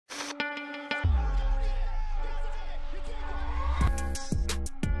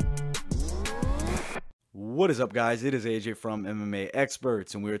What is up, guys? It is AJ from MMA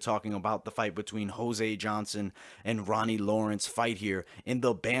Experts, and we are talking about the fight between Jose Johnson and Ronnie Lawrence fight here in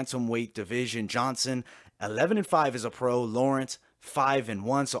the bantamweight division. Johnson, 11-5 as a pro. Lawrence,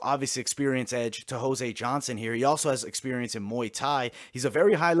 5-1. So obviously experience edge to Jose Johnson here. He also has experience in Muay Thai. He's a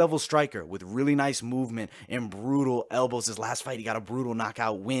very high-level striker with really nice movement and brutal elbows. His last fight, he got a brutal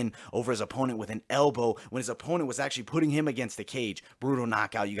knockout win over his opponent with an elbow when his opponent was actually putting him against the cage. Brutal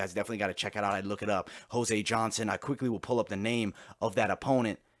knockout. You guys definitely got to check it out. I'd look it up. Jose Johnson. I quickly will pull up the name of that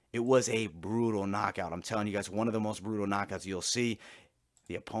opponent. It was a brutal knockout. I'm telling you guys, one of the most brutal knockouts you'll see.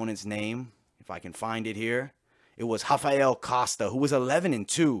 The opponent's name, if I can find it here, it was Rafael Costa, who was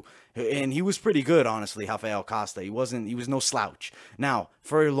 11-2, and he was pretty good, honestly. Rafael Costa, he was no slouch. Now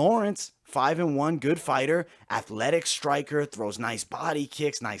for Lawrence, 5-1, good fighter, athletic striker, throws nice body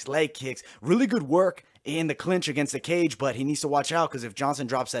kicks, nice leg kicks, really good work in the clinch against the cage, but he needs to watch out because if Johnson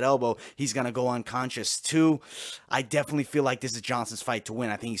drops that elbow, he's going to go unconscious too. I definitely feel like this is Johnson's fight to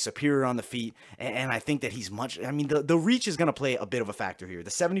win. I think he's superior on the feet, and I think that he's much, I mean, the reach is going to play a bit of a factor here. The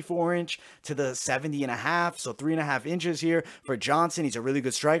 74-inch to the 70.5, so 3.5 inches here for Johnson. He's a really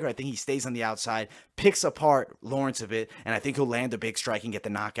good striker. I think he stays on the outside, picks apart Lawrence a bit, and I think he'll land a big strike and get the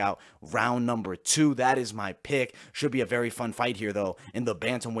knockout round number 2. That is my pick. Should be a very fun fight here, though, in the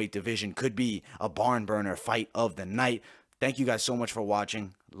bantamweight division. Could be a barn burner fight of the night. Thank you guys so much for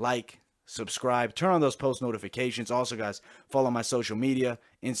watching. Like, subscribe, turn on those post notifications. Also, guys, follow my social media,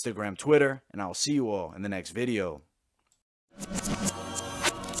 Instagram, Twitter, and I'll see you all in the next video.